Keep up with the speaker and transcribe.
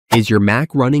Is your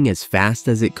Mac running as fast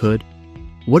as it could?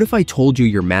 What if I told you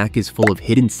your Mac is full of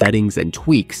hidden settings and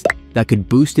tweaks that could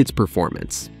boost its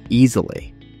performance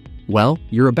easily? Well,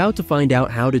 you're about to find out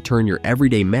how to turn your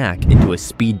everyday Mac into a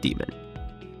speed demon.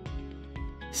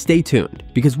 Stay tuned,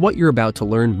 because what you're about to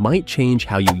learn might change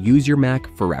how you use your Mac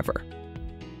forever.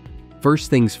 First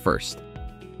things first,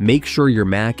 make sure your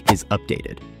Mac is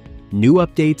updated. New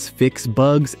updates fix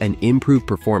bugs and improve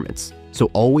performance, so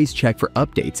always check for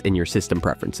updates in your system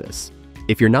preferences.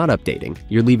 If you're not updating,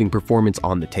 you're leaving performance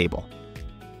on the table.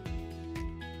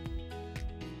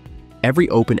 Every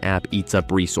open app eats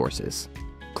up resources.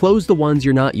 Close the ones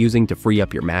you're not using to free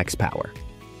up your Mac's power.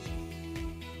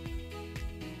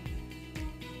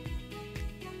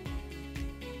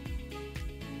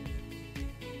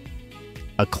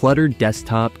 A cluttered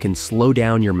desktop can slow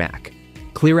down your Mac.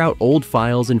 Clear out old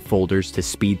files and folders to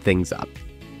speed things up.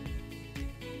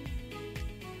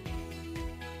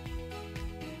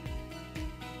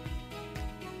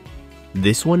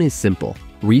 This one is simple.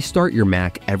 Restart your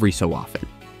Mac every so often.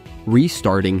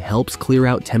 Restarting helps clear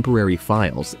out temporary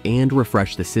files and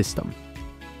refresh the system.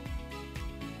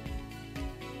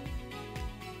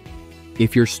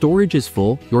 If your storage is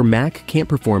full, your Mac can't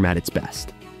perform at its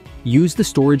best. Use the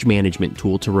storage management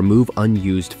tool to remove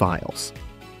unused files.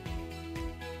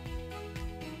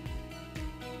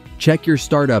 Check your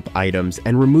startup items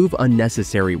and remove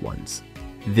unnecessary ones.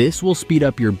 This will speed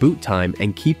up your boot time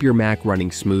and keep your Mac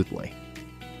running smoothly.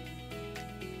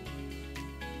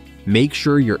 Make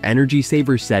sure your energy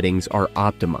saver settings are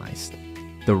optimized.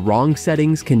 The wrong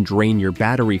settings can drain your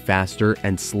battery faster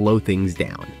and slow things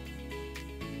down.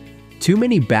 Too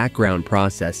many background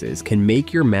processes can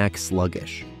make your Mac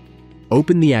sluggish.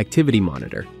 Open the activity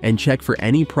monitor and check for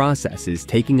any processes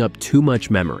taking up too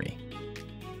much memory.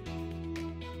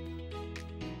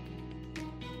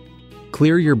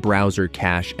 Clear your browser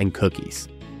cache and cookies.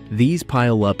 These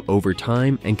pile up over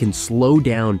time and can slow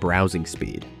down browsing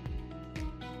speed.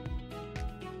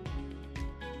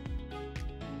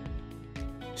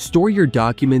 Store your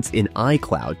documents in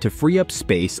iCloud to free up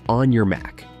space on your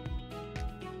Mac.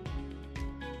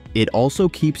 It also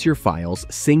keeps your files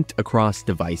synced across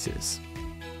devices.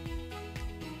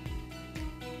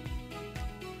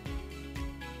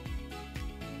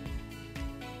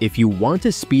 If you want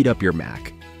to speed up your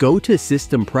Mac, go to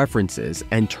System Preferences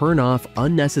and turn off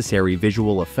unnecessary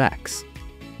visual effects.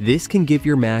 This can give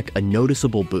your Mac a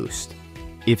noticeable boost.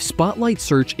 If Spotlight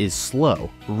search is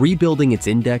slow, rebuilding its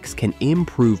index can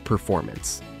improve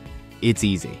performance. It's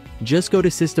easy. Just go to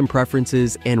System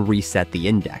Preferences and reset the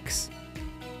index.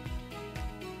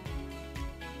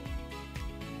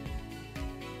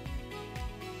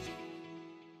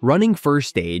 Running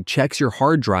First Aid checks your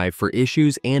hard drive for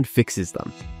issues and fixes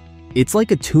them. It's like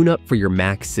a tune-up for your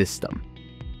Mac system.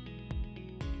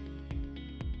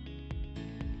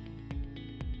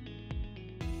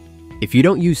 If you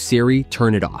don't use Siri,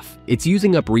 turn it off. It's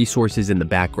using up resources in the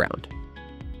background.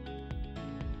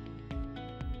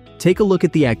 Take a look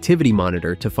at the activity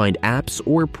monitor to find apps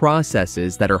or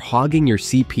processes that are hogging your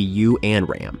CPU and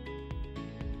RAM.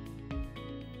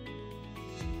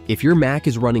 If your Mac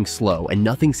is running slow and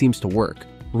nothing seems to work,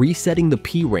 resetting the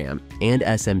PRAM and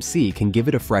SMC can give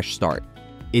it a fresh start.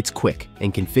 It's quick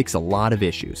and can fix a lot of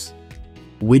issues.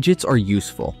 Widgets are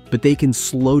useful, but they can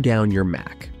slow down your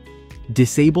Mac.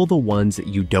 Disable the ones that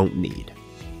you don't need.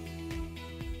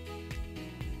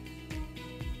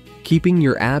 Keeping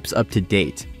your apps up to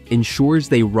date ensures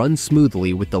they run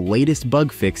smoothly with the latest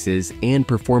bug fixes and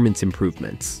performance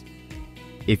improvements.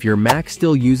 If your Mac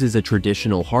still uses a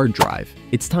traditional hard drive,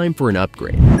 it's time for an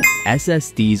upgrade.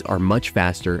 SSDs are much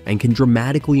faster and can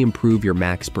dramatically improve your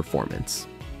Mac's performance.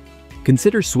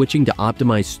 Consider switching to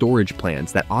optimized storage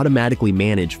plans that automatically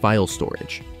manage file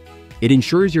storage. It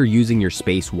ensures you're using your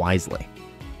space wisely.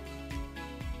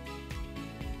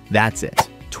 That's it.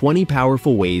 20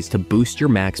 powerful ways to boost your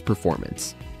Mac's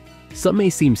performance. Some may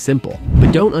seem simple,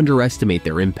 but don't underestimate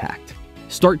their impact.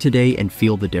 Start today and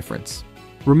feel the difference.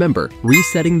 Remember,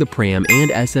 resetting the PRAM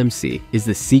and SMC is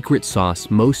the secret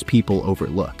sauce most people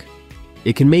overlook.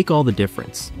 It can make all the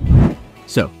difference.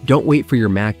 So, don't wait for your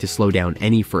Mac to slow down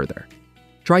any further.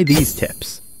 Try these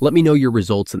tips. Let me know your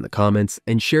results in the comments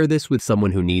and share this with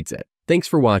someone who needs it. Thanks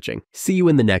for watching. See you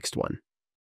in the next one.